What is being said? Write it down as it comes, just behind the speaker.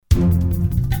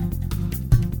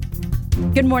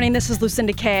Good morning, this is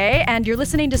Lucinda Kay, and you're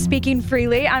listening to Speaking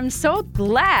Freely. I'm so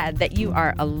glad that you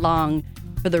are along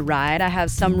for the ride. I have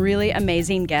some really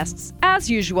amazing guests, as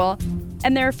usual,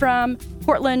 and they're from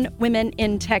Portland Women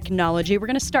in Technology. We're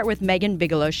going to start with Megan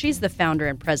Bigelow. She's the founder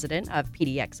and president of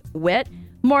PDX WIT.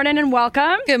 Morning and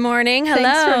welcome. Good morning. Hello.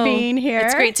 Thanks for being here.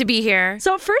 It's great to be here.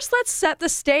 So first, let's set the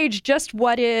stage. Just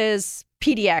what is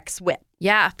PDX WIT?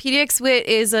 Yeah, PDX WIT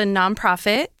is a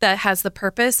nonprofit that has the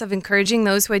purpose of encouraging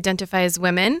those who identify as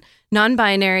women,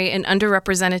 non-binary, and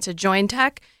underrepresented to join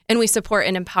tech, and we support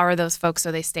and empower those folks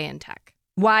so they stay in tech.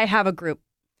 Why have a group?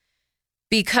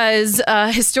 Because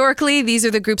historically, these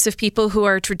are the groups of people who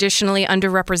are traditionally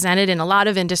underrepresented in a lot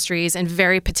of industries, and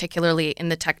very particularly in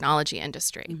the technology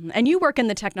industry. Mm-hmm. And you work in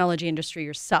the technology industry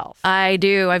yourself. I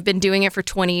do. I've been doing it for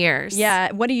 20 years.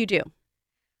 Yeah. What do you do?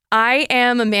 I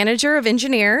am a manager of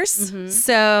engineers,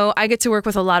 so I get to work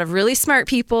with a lot of really smart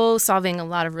people solving a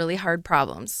lot of really hard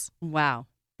problems. Wow.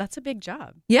 That's a big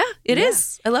job. Yeah, it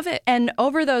is. I love it. And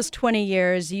over those 20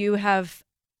 years, you have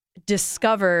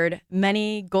discovered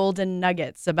many golden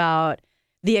nuggets about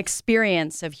the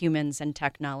experience of humans and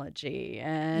technology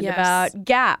and about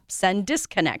gaps and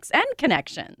disconnects and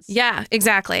connections. Yeah,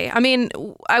 exactly. I mean,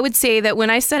 I would say that when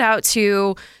I set out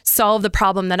to solve the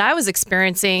problem that I was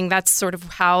experiencing, that's sort of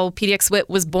how PDX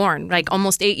WIT was born. Like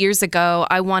almost 8 years ago,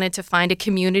 I wanted to find a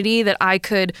community that I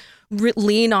could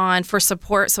lean on for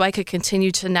support so I could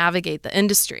continue to navigate the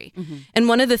industry. And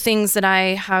one of the things that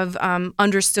I have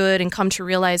understood and come to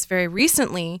realize very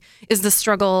recently is the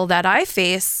struggle that I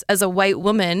face as a white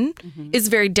woman is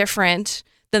very different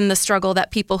than the struggle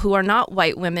that people who are not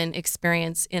white women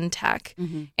experience in tech.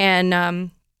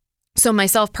 And so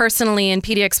myself personally and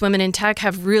PDX Women in Tech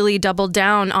have really doubled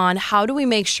down on how do we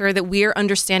make sure that we are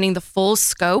understanding the full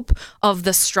scope of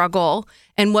the struggle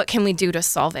and what can we do to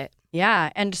solve it. Yeah.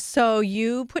 And so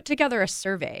you put together a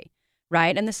survey,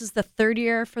 right? And this is the third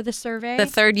year for the survey? The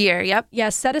third year, yep. Yeah,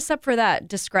 set us up for that.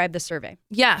 Describe the survey.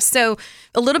 Yeah, so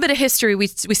a little bit of history. We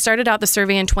started out the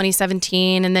survey in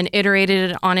 2017 and then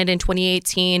iterated on it in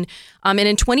 2018. And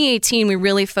in 2018, we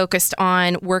really focused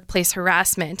on workplace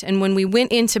harassment. And when we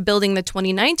went into building the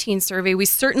 2019 survey, we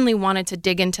certainly wanted to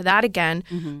dig into that again.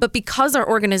 But because our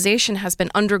organization has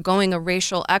been undergoing a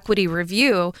racial equity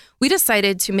review, we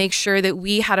decided to make sure that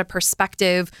we had a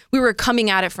perspective. We were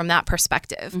coming at it from that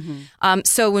perspective.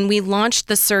 So when we launched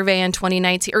the survey in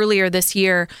 2019, earlier this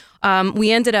year,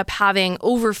 we ended up having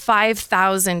over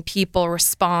 5,000 people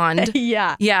respond.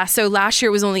 Yeah. So last year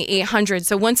it was only 800.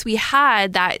 So once we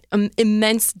had that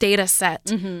immense data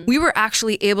set, we were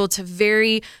actually able to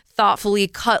very thoughtfully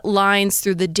cut lines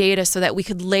through the data so that we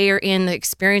could layer in the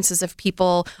experiences of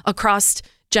people across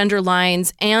gender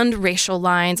lines and racial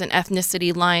lines and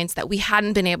ethnicity lines that we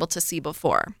hadn't been able to see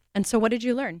before. And so what did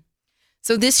you learn?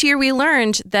 So this year we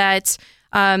learned that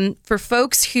for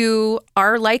folks who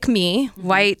are like me,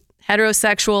 white,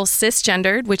 heterosexual,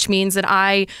 cisgendered, which means that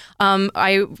I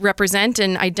represent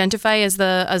and identify as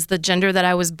the gender that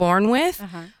I was born with.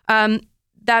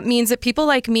 That means that people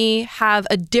like me have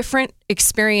a different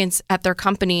experience at their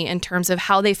company in terms of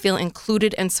how they feel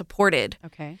included and supported.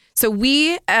 Okay. So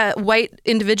we, white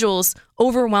individuals,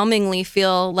 overwhelmingly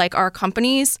feel like our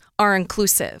companies are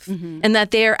inclusive and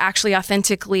that they are actually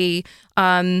authentically,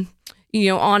 on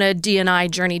a D&I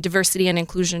journey, diversity and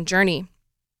inclusion journey.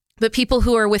 But people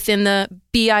who are within the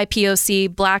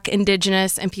BIPOC, Black,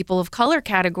 Indigenous, and people of color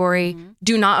category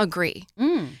do not agree.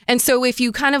 And so if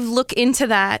you kind of look into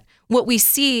that, what we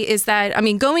see is that,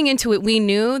 going into it, we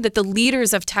knew that the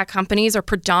leaders of tech companies are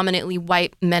predominantly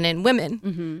white men and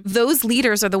women. Those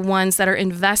leaders are the ones that are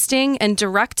investing and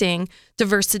directing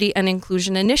diversity and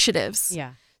inclusion initiatives.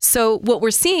 Yeah. So what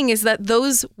we're seeing is that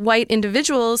those white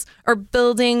individuals are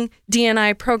building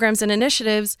D&I programs and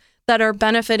initiatives that are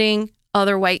benefiting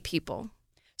other white people.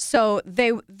 So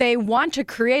they want to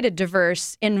create a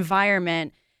diverse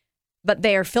environment, but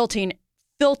they are filtering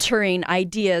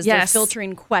ideas, they're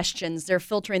filtering questions, they're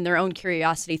filtering their own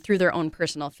curiosity through their own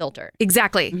personal filter.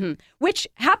 Exactly. Which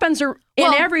happens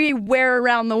everywhere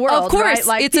around the world. Of course. Right?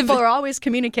 Like people are always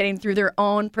communicating through their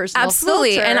own personal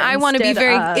absolutely. filter. And I want to be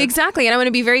very and I want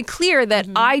to be very clear that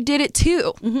I did it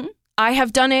too. I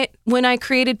have done it when I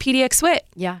created PDX WIT.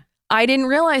 Yeah. I didn't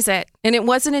realize it. And it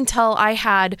wasn't until I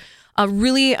had a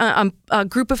really a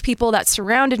group of people that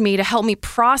surrounded me to help me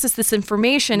process this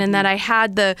information and that I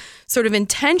had the sort of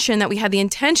intention, that we had the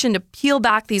intention to peel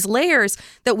back these layers,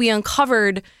 that we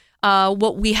uncovered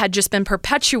what we had just been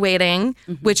perpetuating,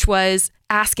 which was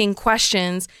asking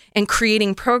questions and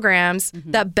creating programs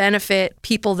that benefit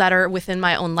people that are within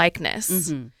my own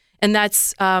likeness. And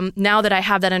that's now that I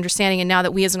have that understanding, and now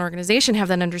that we as an organization have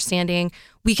that understanding,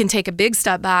 we can take a big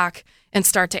step back and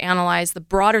start to analyze the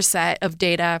broader set of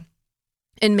data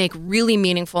and make really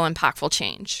meaningful, impactful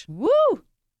change. Woo!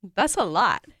 That's a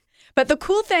lot. But the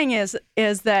cool thing is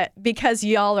that because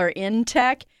y'all are in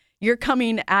tech, you're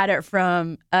coming at it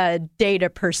from a data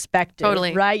perspective,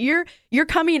 Totally. right? You're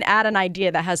coming at an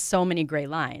idea that has so many gray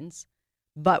lines,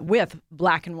 but with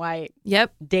black and white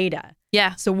Yep. data.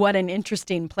 Yeah. So what an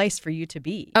interesting place for you to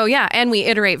be. Oh, yeah. And we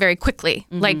iterate very quickly.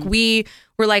 Mm-hmm. Like we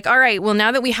were like, all right, well,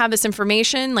 now that we have this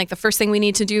information, like the first thing we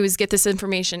need to do is get this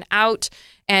information out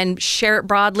and share it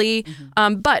broadly.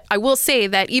 But I will say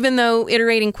that even though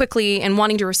iterating quickly and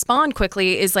wanting to respond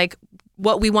quickly is like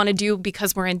what we want to do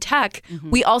because we're in tech,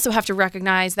 we also have to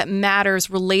recognize that matters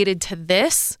related to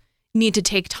this need to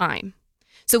take time.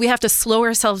 So we have to slow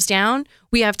ourselves down.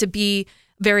 We have to be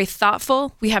very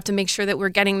thoughtful. We have to make sure that we're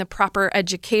getting the proper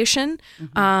education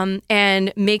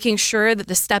and making sure that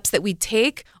the steps that we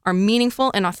take are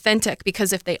meaningful and authentic,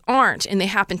 because if they aren't and they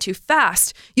happen too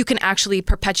fast, you can actually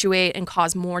perpetuate and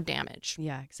cause more damage.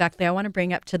 Yeah, exactly. I want to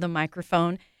bring up to the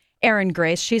microphone Erin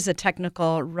Grace. She's a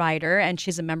technical writer and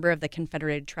she's a member of the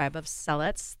Confederated Tribe of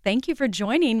Selets. Thank you for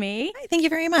joining me. Hi, thank you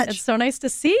very much. It's so nice to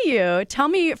see you. Tell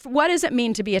me, what does it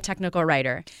mean to be a technical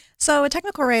writer? So a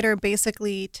technical writer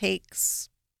basically takes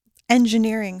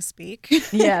engineering speak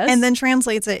Yes. and then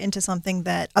translates it into something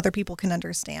that other people can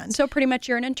understand. So pretty much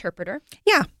you're an interpreter.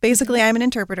 Yeah, basically I'm an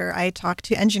interpreter. I talk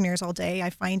to engineers all day. I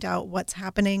find out what's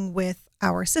happening with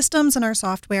our systems and our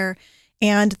software,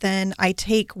 and then I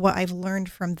take what I've learned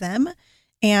from them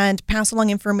and pass along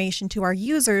information to our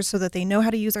users so that they know how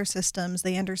to use our systems.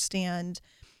 They understand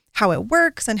how it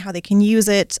works and how they can use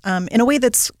it in a way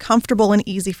that's comfortable and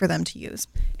easy for them to use.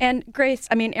 And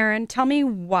Erin, tell me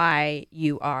why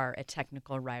you are a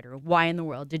technical writer. Why in the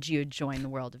world did you join the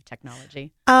world of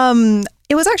technology?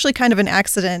 It was actually kind of an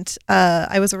accident.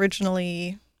 I was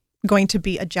originally going to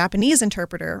be a Japanese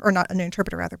interpreter, or not an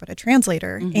interpreter rather, but a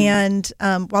translator. And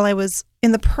while I was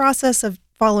in the process of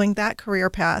following that career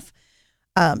path,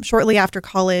 shortly after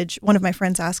college, one of my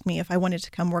friends asked me if I wanted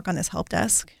to come work on this help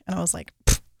desk. And I was like,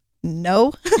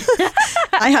 no,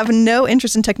 I have no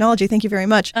interest in technology. Thank you very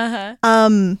much.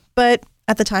 But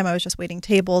at the time I was just waiting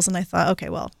tables and I thought, okay,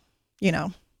 well,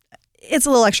 it's a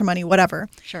little extra money, whatever.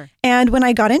 Sure. And when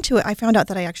I got into it, I found out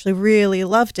that I actually really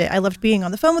loved it. I loved being on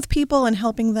the phone with people and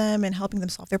helping them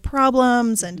solve their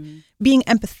problems and being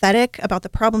empathetic about the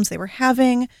problems they were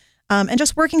having, and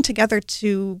just working together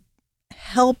to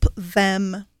help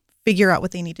them figure out what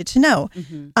they needed to know.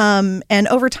 And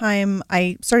over time,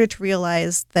 I started to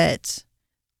realize that,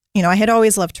 I had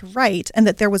always loved to write and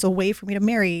that there was a way for me to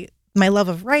marry my love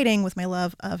of writing with my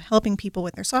love of helping people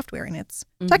with their software, and it's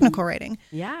technical writing.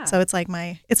 Yeah. So it's like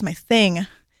it's my thing.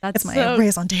 It's my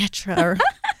raison d'etre.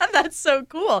 That's so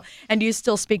cool. And do you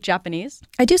still speak Japanese?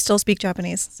 I do still speak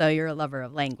Japanese. So you're a lover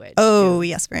of language. Oh,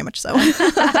 yes, very much so.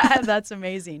 That's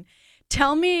amazing.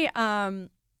 Tell me, how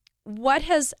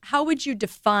would you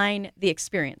define the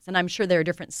experience? And I'm sure there are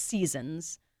different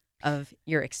seasons of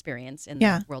your experience in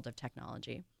the world of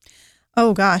technology.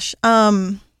 Oh, gosh.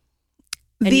 And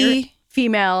you're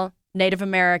female, Native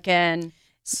American,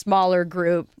 smaller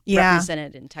group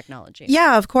represented in technology.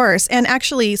 Yeah, of course. And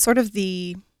actually sort of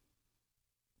an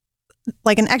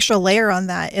extra layer on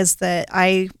that is that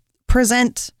I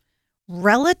present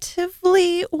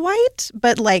relatively white,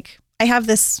 but I have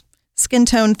this skin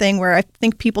tone thing where I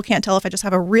think people can't tell if I just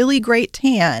have a really great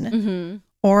tan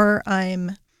or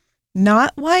I'm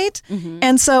not white.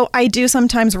 And so I do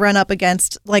sometimes run up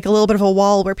against a little bit of a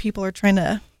wall where people are trying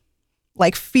to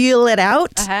feel it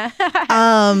out.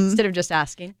 Instead of just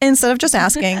asking.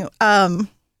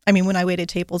 I mean, when I waited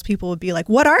tables, people would be like,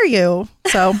 what are you?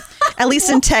 So at least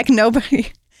in tech,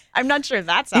 nobody. I'm not sure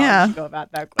that's how I should go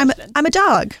about that question. I'm a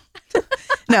dog.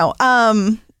 No.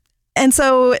 And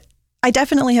so I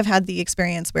definitely have had the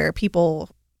experience where people,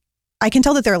 I can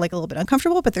tell that they're a little bit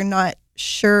uncomfortable, but they're not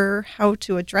sure how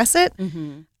to address it.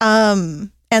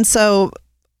 And so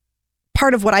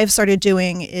part of what I've started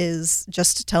doing is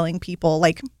just telling people,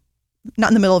 not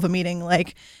in the middle of a meeting,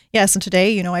 yes, and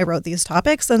today, I wrote these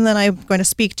topics, and then I'm going to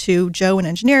speak to Joe in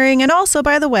engineering. And also,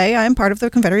 by the way, I'm part of the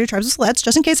Confederated Tribes of Selets,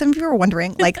 just in case any of you were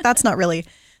wondering. That's not really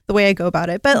the way I go about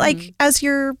it. But as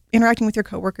you're interacting with your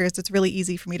coworkers, it's really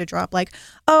easy for me to drop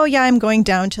oh yeah, I'm going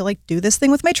down to do this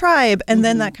thing with my tribe. And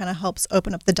then that kind of helps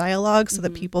open up the dialogue so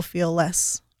that people feel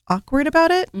less awkward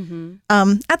about it.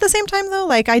 At the same time though,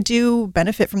 I do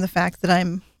benefit from the fact that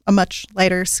I'm a much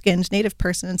lighter skinned Native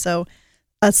person. And so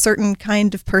a certain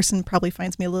kind of person probably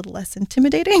finds me a little less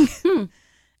intimidating.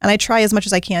 And I try as much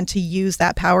as I can to use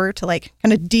that power to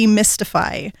kind of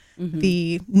demystify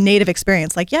the Native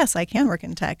experience. Yes, I can work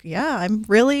in tech. Yeah, I'm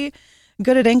really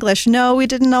good at English. No, we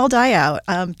didn't all die out.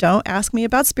 Don't ask me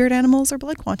about spirit animals or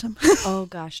blood quantum. Oh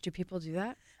gosh, do people do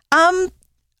that?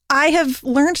 I have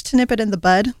learned to nip it in the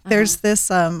bud. There's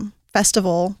this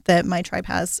festival that my tribe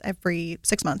has every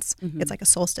 6 months. Mm-hmm. It's like a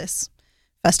solstice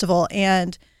festival.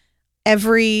 And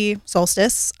every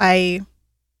solstice, I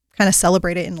kind of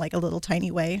celebrate it in like a little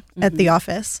tiny way at the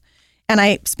office. And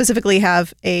I specifically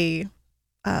have a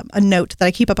note that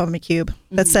I keep up on my cube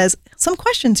that says some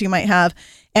questions you might have.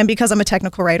 And because I'm a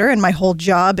technical writer and my whole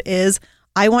job is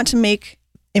I want to make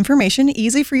information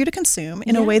easy for you to consume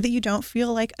in a way that you don't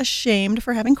feel like ashamed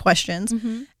for having questions.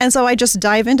 And so I just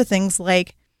dive into things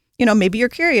like, you know, maybe you're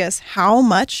curious, how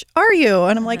much are you?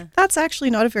 And I'm like, that's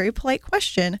actually not a very polite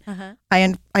question.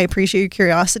 I appreciate your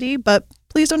curiosity, but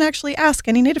please don't actually ask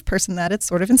any Native person that. It's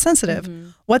sort of insensitive.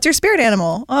 What's your spirit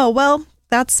animal? Oh, well,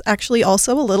 that's actually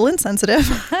also a little insensitive.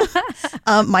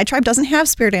 My tribe doesn't have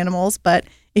spirit animals, but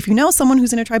if you know someone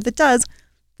who's in a tribe that does,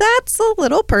 that's a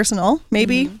little personal.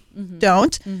 Maybe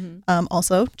don't.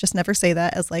 Also, just never say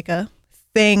that as like a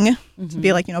thing to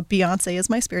be like, you know, Beyonce is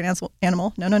my spirit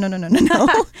animal. No.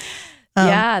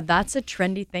 Yeah, that's a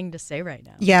trendy thing to say right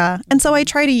now. Yeah. And so I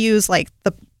try to use like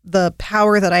the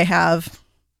power that I have,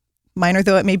 minor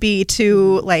though it may be,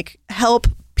 to like help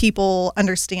people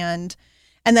understand.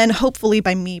 And then hopefully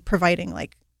by me providing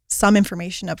like some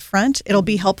information up front, it'll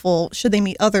be helpful should they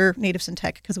meet other natives in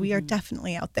tech, because we are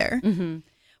definitely out there.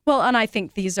 Well, and I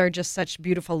think these are just such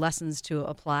beautiful lessons to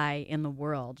apply in the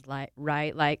world, like,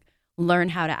 right? Like, learn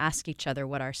how to ask each other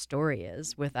what our story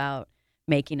is without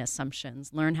making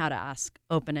assumptions. Learn how to ask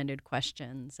open-ended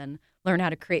questions and learn how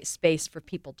to create space for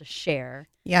people to share.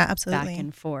 Yeah, absolutely. Back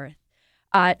and forth.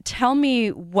 Tell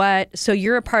me so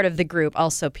you're a part of the group,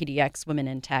 also PDX Women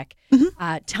in Tech.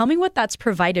 Tell me what that's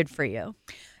provided for you.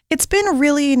 It's been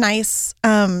really nice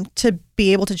to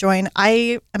be able to join.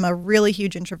 I am a really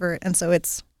huge introvert, and so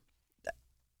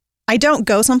I don't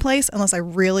go someplace unless I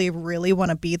really, really want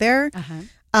to be there.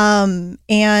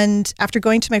 And after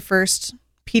going to my first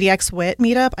PDX WIT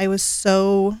meetup, I was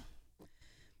so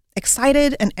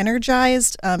excited and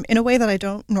energized in a way that I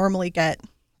don't normally get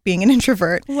being an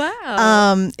introvert.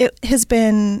 Wow. It has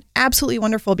been absolutely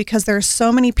wonderful because there are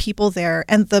so many people there,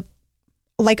 and the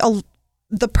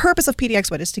purpose of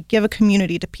PDX WIT is to give a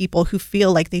community to people who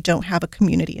feel like they don't have a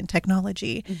community in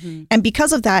technology. And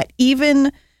because of that,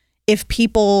 even if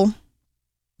people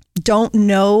don't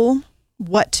know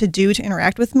what to do to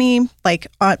interact with me, like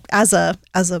as a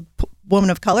woman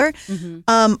of color,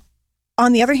 on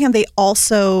the other hand, they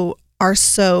also are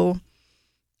so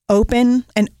open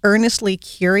and earnestly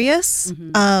curious.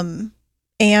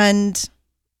 And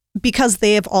because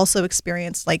they have also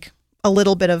experienced like a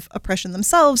little bit of oppression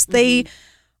themselves, they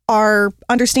are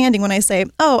understanding when I say,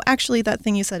 oh, actually that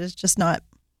thing you said is just not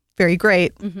very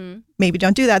great. Maybe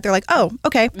don't do that. They're like, oh,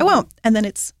 okay, I won't. And then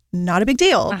it's not a big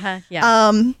deal.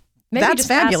 Maybe that's just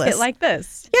fabulous. Ask it like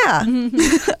this. Yeah.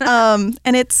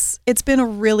 And it's been a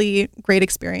really great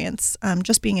experience.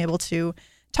 Just being able to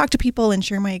talk to people and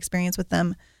share my experience with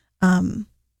them.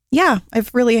 Yeah,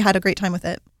 I've really had a great time with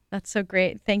it. That's so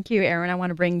great. Thank you, Erin. I want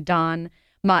to bring Dawn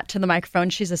Mott to the microphone.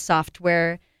 She's a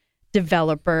software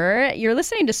developer. You're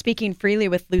listening to Speaking Freely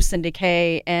with Lucinda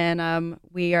Kay, and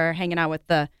we are hanging out with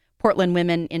the Portland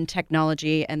Women in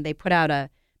Technology, and they put out a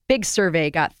big survey,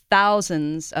 got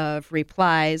thousands of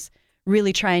replies,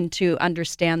 really trying to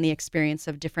understand the experience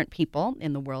of different people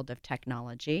in the world of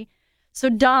technology. So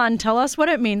Dawn, tell us what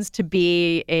it means to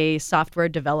be a software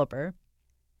developer.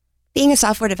 Being a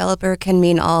software developer can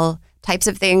mean all types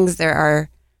of things. There are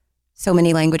so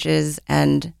many languages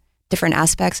and different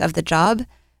aspects of the job.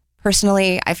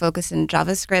 Personally, I focus in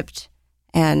JavaScript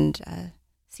and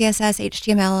CSS,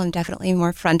 HTML. I'm definitely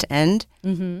more front end.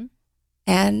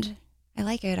 And I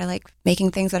like it. I like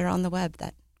making things that are on the web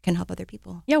that can help other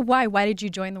people. Yeah, why? Why did you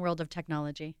join the world of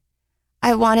technology?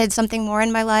 I wanted something more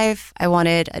in my life. I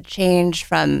wanted a change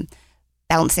from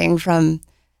bouncing from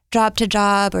job to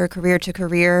job or career to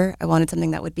career. I wanted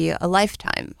something that would be a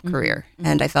lifetime career.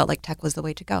 And I felt like tech was the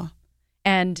way to go.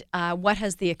 And what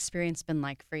has the experience been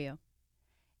like for you?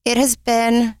 It has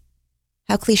been,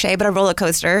 how cliche, but a roller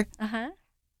coaster.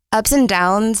 Ups and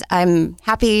downs. I'm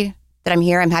happy that I'm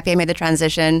here. I'm happy I made the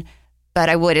transition, but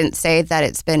I wouldn't say that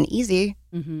it's been easy.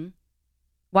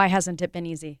 Why hasn't it been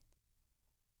easy?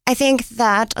 I think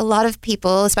that a lot of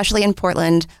people, especially in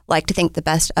Portland, like to think the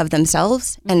best of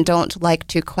themselves and don't like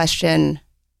to question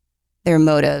their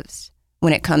motives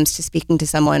when it comes to speaking to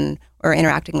someone or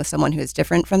interacting with someone who is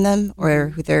different from them or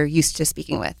who they're used to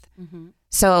speaking with.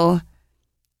 So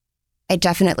I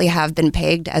definitely have been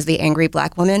pegged as the angry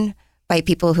Black woman by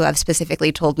people who have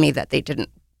specifically told me that they didn't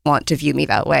want to view me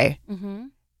that way.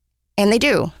 And they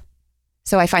do.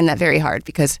 So I find that very hard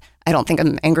because I don't think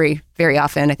I'm angry very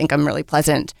often. I think I'm really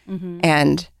pleasant.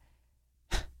 And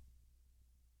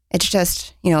it's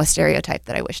just, a stereotype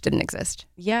that I wish didn't exist.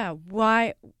 Yeah.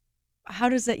 Why? How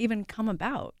does that even come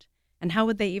about? And how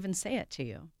would they even say it to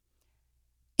you?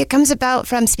 It comes about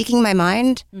from speaking my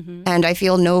mind. And I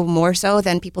feel no more so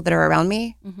than people that are around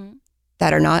me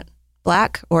that are not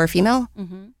Black or female.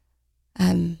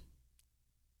 And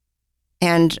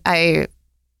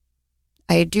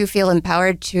I do feel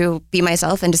empowered to be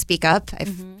myself and to speak up. I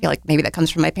feel like maybe that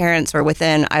comes from my parents or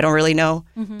within. I don't really know.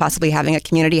 Possibly having a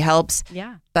community helps.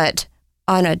 Yeah. But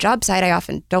on a job site, I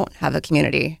often don't have a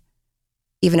community.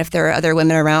 Even if there are other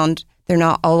women around, they're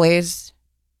not always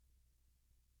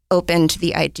open to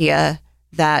the idea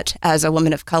that as a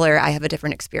woman of color, I have a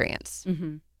different experience.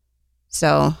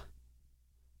 So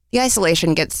the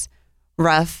isolation gets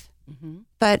rough.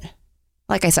 But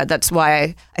like I said, that's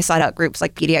why I sought out groups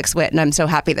like PDX WIT, and I'm so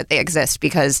happy that they exist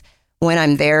because when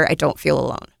I'm there, I don't feel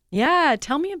alone. Yeah,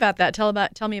 tell me about that. Tell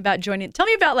me about joining. Tell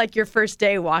me about like your first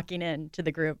day walking into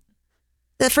the group.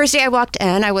 The first day I walked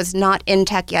in, I was not in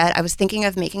tech yet. I was thinking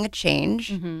of making a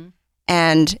change,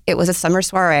 and it was a summer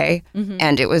soiree,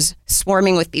 and it was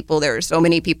swarming with people. There were so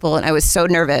many people, and I was so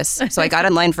nervous. So I got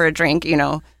in line for a drink,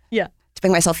 to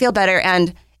make myself feel better,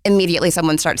 and immediately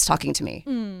someone starts talking to me,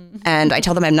 and I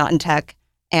tell them I'm not in tech.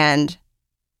 And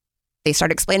they start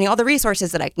explaining all the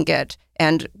resources that I can get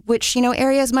and which,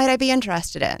 areas might I be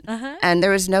interested in. And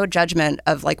there was no judgment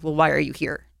of like, well, why are you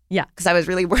here? Yeah. Because I was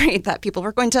really worried that people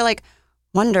were going to like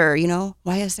wonder,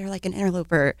 why is there like an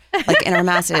interloper like in our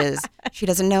masses? She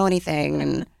doesn't know anything.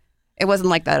 And it wasn't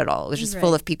like that at all. It was just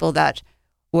full of people that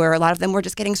were, a lot of them were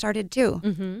just getting started too.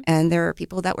 And there were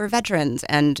people that were veterans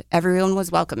and everyone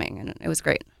was welcoming and it was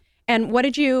great. And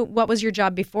what was your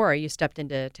job before you stepped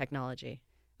into technology?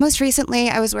 Most recently,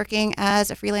 I was working as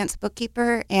a freelance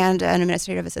bookkeeper and an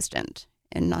administrative assistant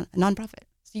in a nonprofit.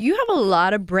 So you have a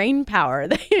lot of brain power.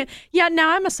 Yeah,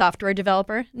 now I'm a software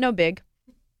developer. No big.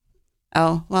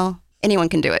 Oh, well, anyone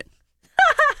can do it.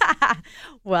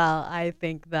 Well, I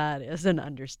think that is an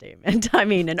understatement. I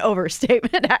mean, an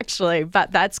overstatement, actually.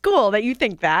 But that's cool that you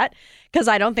think that, because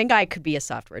I don't think I could be a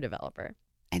software developer.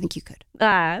 I think you could.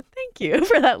 Thank you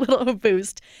for that little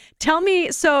boost. Tell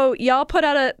me, so y'all put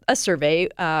out a survey,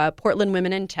 Portland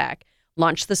Women in Tech,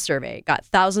 launched the survey, got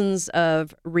thousands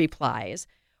of replies.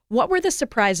 What were the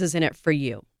surprises in it for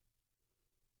you?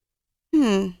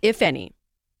 If any?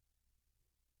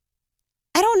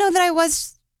 I don't know that I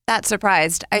was that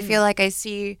surprised. I feel like I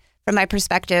see, from my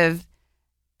perspective,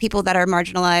 people that are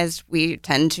marginalized, we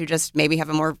tend to just maybe have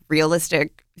a more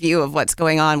realistic view of what's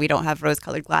going on. We don't have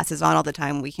rose-colored glasses on all the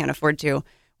time. We can't afford to.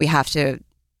 We have to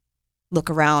look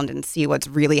around and see what's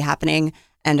really happening.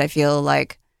 And I feel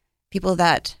like people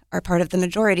that are part of the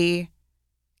majority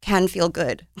can feel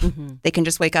good. They can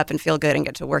just wake up and feel good and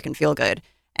get to work and feel good.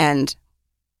 And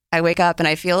I wake up and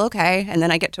I feel okay. And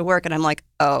then I get to work and I'm like,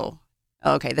 oh,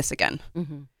 okay, this again.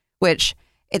 Which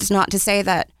it's not to say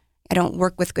that I don't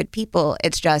work with good people.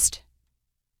 It's just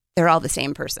they're all the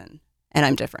same person and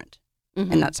I'm different.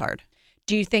 And that's hard.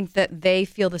 Do you think that they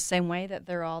feel the same way, that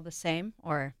they're all the same?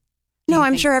 Or no,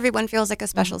 I'm sure everyone feels like a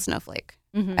special snowflake.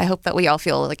 I hope that we all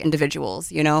feel like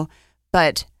individuals,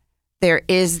 but there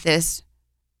is this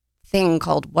thing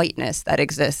called whiteness that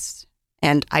exists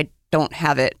and I don't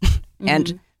have it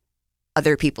and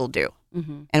other people do.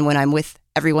 And when I'm with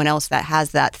everyone else that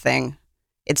has that thing,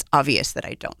 it's obvious that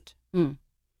I don't.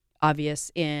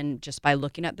 Obvious in just by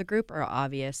looking at the group, or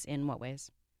obvious in what ways?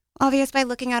 Obvious by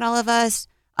looking at all of us,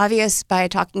 obvious by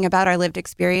talking about our lived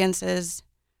experiences,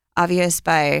 obvious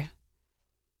by,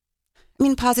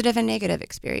 positive and negative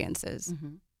experiences.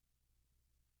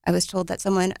 I was told that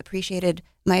someone appreciated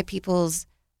my people's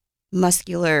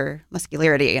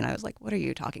muscularity, and I was like, what are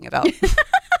you talking about?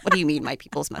 What do you mean my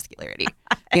people's muscularity?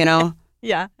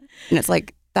 Yeah. And it's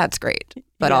like, that's great.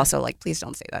 But also like, please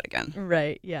don't say that again.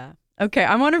 Right. Yeah. Okay.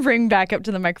 I want to bring back up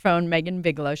to the microphone Megan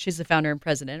Bigelow. She's the founder and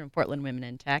president of Portland Women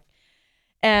in Tech.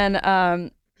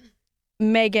 And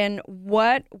Megan,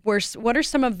 what are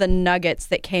some of the nuggets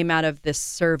that came out of this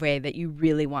survey that you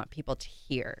really want people to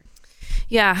hear?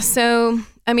 Yeah. So,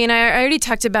 I already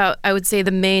talked about, I would say,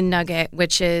 the main nugget,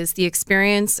 which is the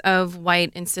experience of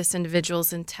white and cis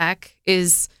individuals in tech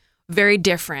is very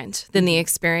different than the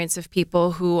experience of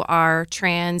people who are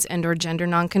trans and or gender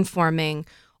nonconforming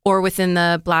or within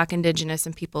the Black, Indigenous,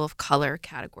 and people of color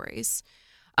categories.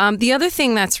 The other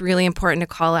thing that's really important to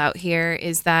call out here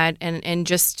is that, and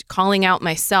just calling out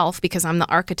myself because I'm the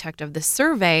architect of this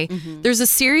survey, there's a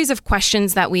series of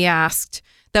questions that we asked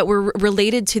that were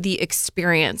related to the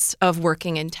experience of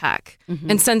working in tech.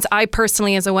 And since I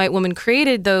personally, as a white woman,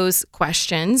 created those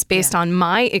questions based on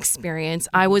my experience,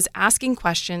 I was asking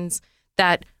questions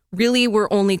that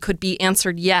really could be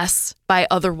answered yes by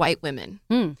other white women.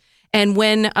 And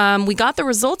when we got the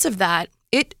results of that,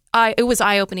 it was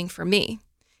eye-opening for me,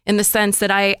 in the sense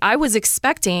that I was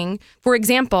expecting, for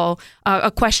example, a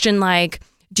question like,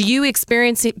 do you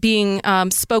experience it being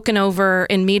spoken over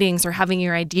in meetings or having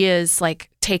your ideas like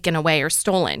taken away or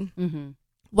stolen?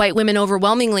 White women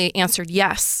overwhelmingly answered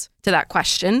yes to that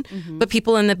question, but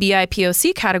people in the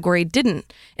BIPOC category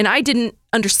didn't. And I didn't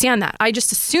understand that. I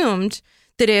just assumed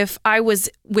that if I was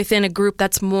within a group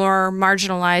that's more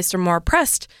marginalized or more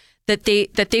oppressed, that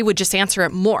they would just answer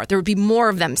it more. There would be more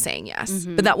of them saying yes,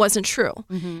 but that wasn't true.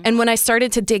 And when I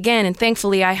started to dig in, and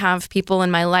thankfully I have people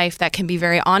in my life that can be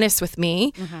very honest with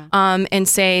me and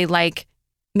say like,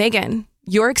 Megan,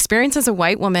 your experience as a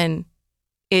white woman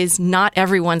is not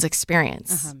everyone's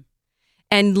experience.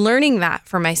 And learning that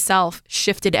for myself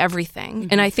shifted everything.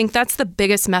 And I think that's the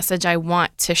biggest message I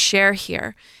want to share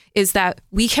here, is that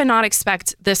we cannot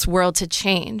expect this world to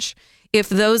change if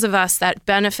those of us that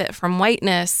benefit from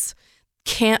whiteness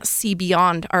can't see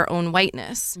beyond our own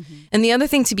whiteness. And the other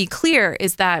thing to be clear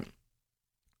is that,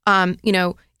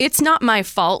 it's not my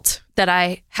fault that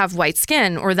I have white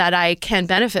skin or that I can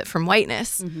benefit from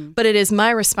whiteness, but it is my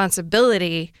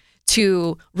responsibility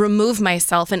to remove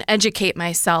myself and educate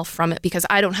myself from it, because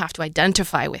I don't have to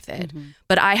identify with it,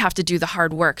 but I have to do the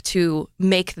hard work to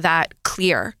make that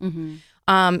clear.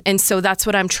 And so that's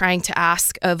what I'm trying to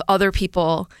ask of other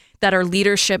people that are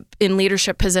in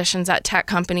leadership positions at tech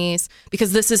companies,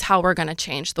 because this is how we're going to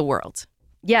change the world.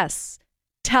 Yes.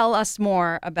 Tell us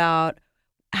more about,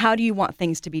 how do you want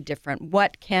things to be different?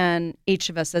 What can each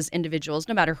of us as individuals,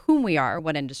 no matter whom we are,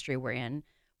 what industry we're in,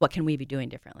 what can we be doing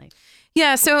differently?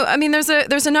 Yeah. So, I mean, there's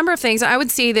a number of things. I would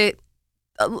say that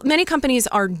many companies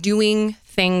are doing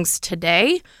things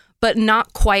today, but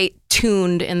not quite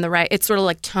tuned in the right, it's sort of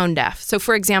like tone deaf. So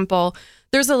for example,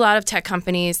 there's a lot of tech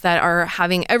companies that are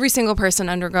having every single person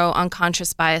undergo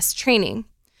unconscious bias training.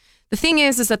 The thing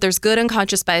is that there's good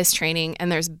unconscious bias training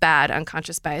and there's bad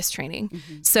unconscious bias training.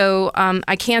 So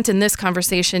I can't in this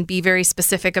conversation be very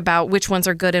specific about which ones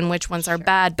are good and which ones are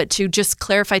bad, but to just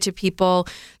clarify to people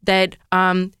that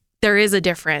there is a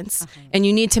difference. And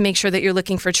you need to make sure that you're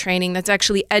looking for training that's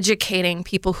actually educating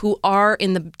people who are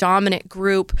in the dominant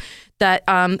group, that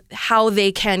how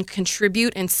they can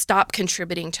contribute and stop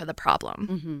contributing to the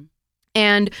problem.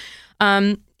 And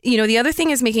the other thing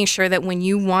is making sure that when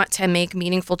you want to make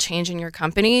meaningful change in your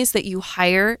companies, that you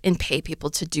hire and pay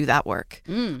people to do that work.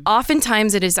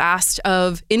 Oftentimes it is asked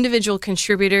of individual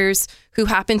contributors who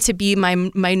happen to be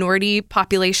minority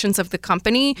populations of the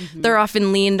company. They're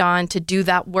often leaned on to do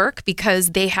that work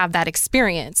because they have that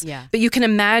experience. But you can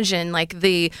imagine like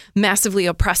the massively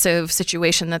oppressive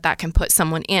situation that can put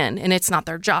someone in, and it's not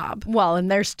their job. Well, and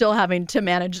they're still having to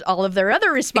manage all of their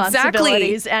other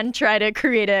responsibilities and try to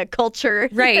create a culture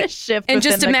shift. And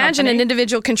just imagine an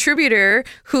individual contributor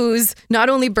who's not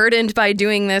only burdened by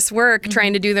doing this work,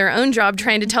 trying to do their own job,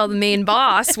 trying to tell the main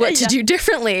boss what to do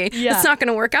differently. It's not going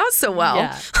to work out so well.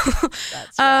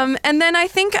 And then I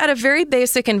think at a very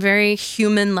basic and very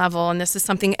human level, and this is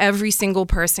something every single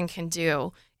person can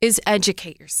do, is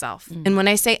educate yourself. And when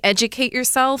I say educate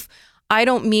yourself, I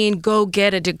don't mean go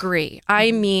get a degree.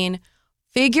 I mean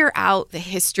figure out the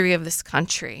history of this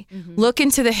country. Look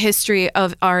into the history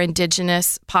of our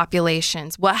indigenous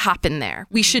populations. What happened there?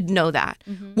 We should know that.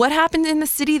 What happened in the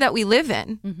city that we live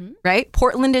in, right?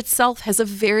 Portland itself has a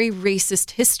very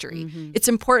racist history. It's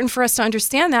important for us to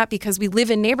understand that because we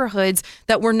live in neighborhoods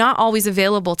that were not always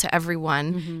available to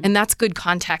everyone. And that's good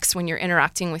context when you're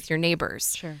interacting with your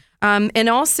neighbors. And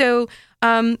also,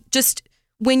 just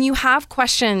when you have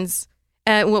questions,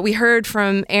 what we heard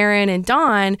from Aaron and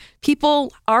Dawn,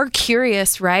 people are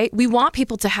curious, right? We want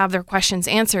people to have their questions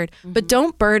answered, but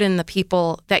don't burden the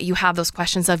people that you have those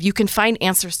questions of. You can find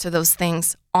answers to those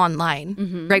things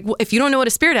online, right? If you don't know what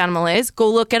a spirit animal is, go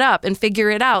look it up and figure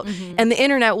it out. And the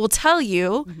internet will tell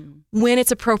you when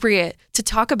it's appropriate to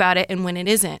talk about it and when it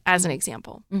isn't, as an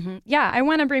example. Yeah, I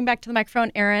want to bring back to the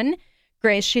microphone Erin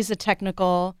Grace. She's a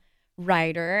technical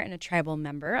writer and a tribal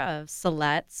member of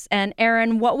Siletz. And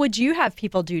Erin, what would you have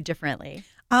people do differently?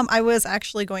 I was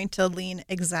actually going to lean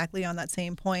exactly on that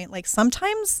same point. Like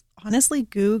sometimes, honestly,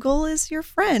 Google is your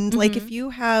friend. Like if you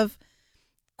have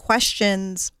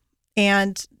questions,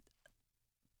 and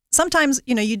sometimes,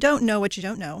 you don't know what you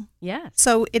don't know. Yeah.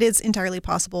 So it is entirely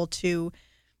possible to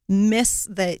miss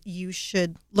that you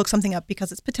should look something up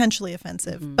because it's potentially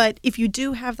offensive. But if you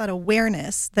do have that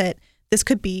awareness that this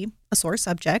could be a sore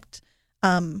subject,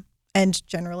 And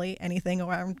generally anything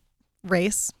around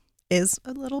race is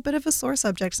a little bit of a sore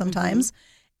subject sometimes.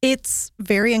 It's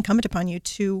very incumbent upon you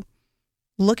to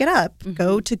look it up,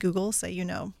 go to Google, say,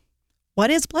 what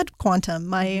is blood quantum?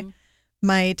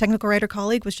 My technical writer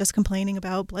colleague was just complaining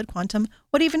about blood quantum.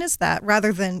 What even is that?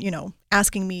 Rather than,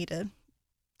 asking me to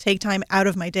take time out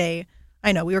of my day.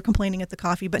 I know we were complaining at the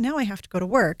coffee, but now I have to go to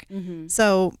work.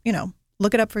 So,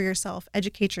 look it up for yourself,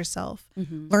 educate yourself,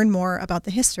 learn more about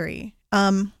the history.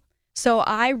 So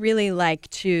I really like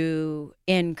to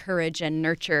encourage and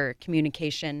nurture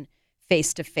communication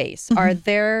face-to-face. Are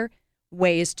there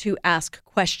ways to ask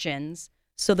questions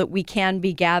so that we can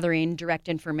be gathering direct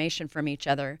information from each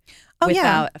other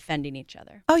without offending each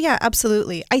other? Oh, yeah,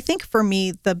 absolutely. I think for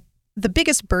me, the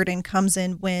biggest burden comes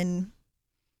in when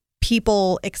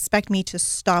people expect me to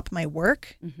stop my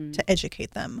work to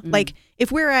educate them. Like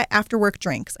if we're at after work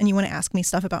drinks and you want to ask me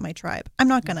stuff about my tribe, I'm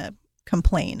not going to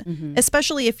complain,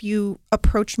 especially if you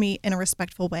approach me in a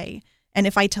respectful way. And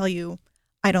if I tell you,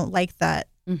 I don't like that,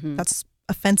 that's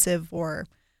offensive, or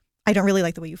I don't really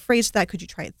like the way you phrased that. Could you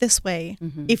try it this way?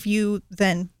 If you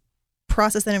then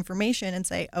process that information and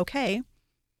say, okay,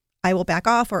 I will back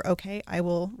off, or okay, I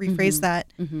will rephrase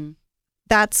that.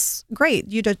 That's great.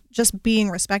 You just being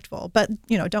respectful, but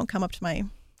don't come up to my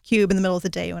cube in the middle of the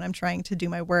day when I'm trying to do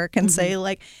my work and say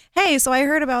like, hey, so I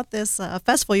heard about this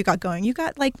festival you got going. You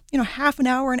got like, half an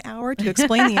hour to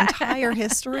explain the entire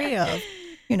history of,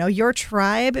 your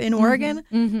tribe in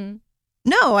Oregon.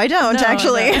 No, I don't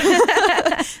actually.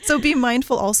 So be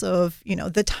mindful also of,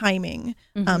 the timing.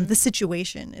 The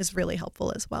situation is really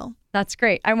helpful as well. That's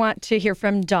great. I want to hear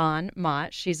from Dawn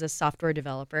Mott. She's a software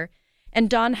developer. And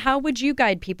Dawn, how would you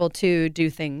guide people to do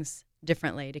things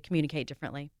differently, to communicate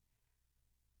differently?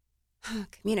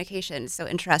 Communication is so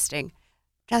interesting.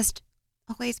 Just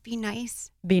always be nice.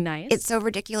 Be nice. It's so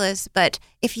ridiculous, but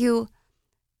if you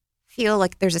feel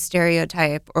like there's a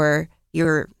stereotype or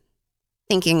you're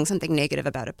thinking something negative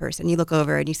about a person, you look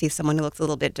over and you see someone who looks a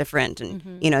little bit different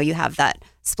and, you have that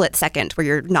split second where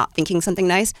you're not thinking something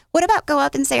nice. What about go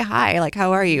up and say hi? Like,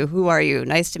 how are you? Who are you?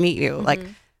 Nice to meet you. Like,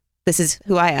 this is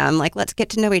who I am. Like, let's get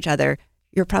to know each other.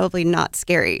 You're probably not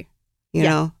scary. You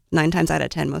know, 9 times out of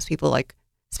 10, most people, like,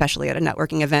 especially at a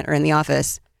networking event or in the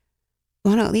office,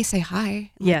 want to at least say hi.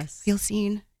 Yes. Feel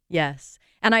seen. Yes.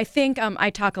 And I think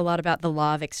I talk a lot about the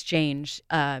law of exchange,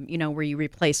 where you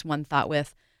replace one thought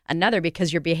with another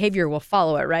because your behavior will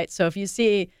follow it, right? So if you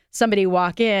see somebody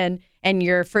walk in and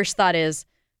your first thought is,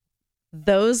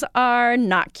 those are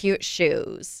not cute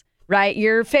shoes, right?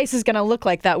 Your face is going to look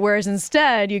like that. Whereas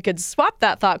instead, you could swap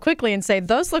that thought quickly and say,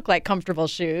 those look like comfortable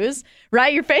shoes,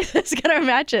 right? Your face is going to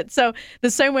match it. So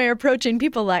the same way you're approaching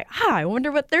people like, I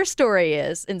wonder what their story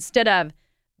is, instead of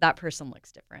that person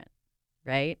looks different,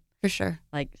 right? For sure.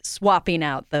 Like swapping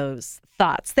out those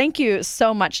thoughts. Thank you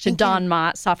so much to Dawn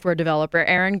Mott, software developer,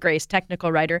 Erin Grace,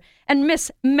 technical writer, and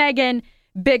Miss Megan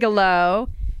Bigelow.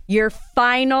 Your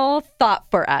final thought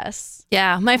for us.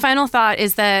 Yeah, my final thought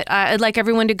is that I'd like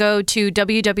everyone to go to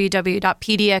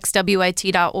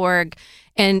www.pdxwit.org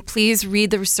and please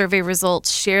read the survey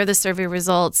results, share the survey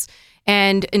results,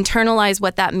 and internalize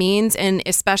what that means. And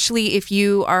especially if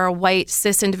you are a white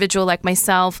cis individual like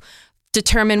myself,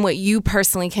 determine what you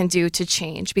personally can do to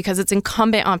change, because it's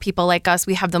incumbent on people like us.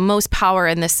 We have the most power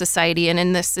in this society and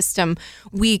in this system.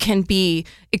 We can be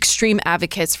extreme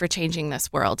advocates for changing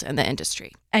this world and the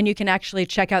industry. And you can actually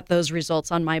check out those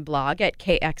results on my blog at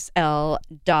kxl.com.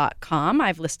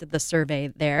 I've listed the survey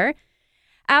there.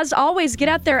 As always, get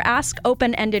out there, ask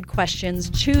open-ended questions,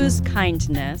 choose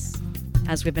kindness,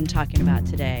 as we've been talking about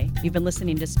today. You've been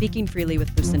listening to Speaking Freely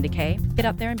with Lucinda Kay. Get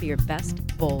out there and be your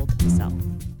best, bold self.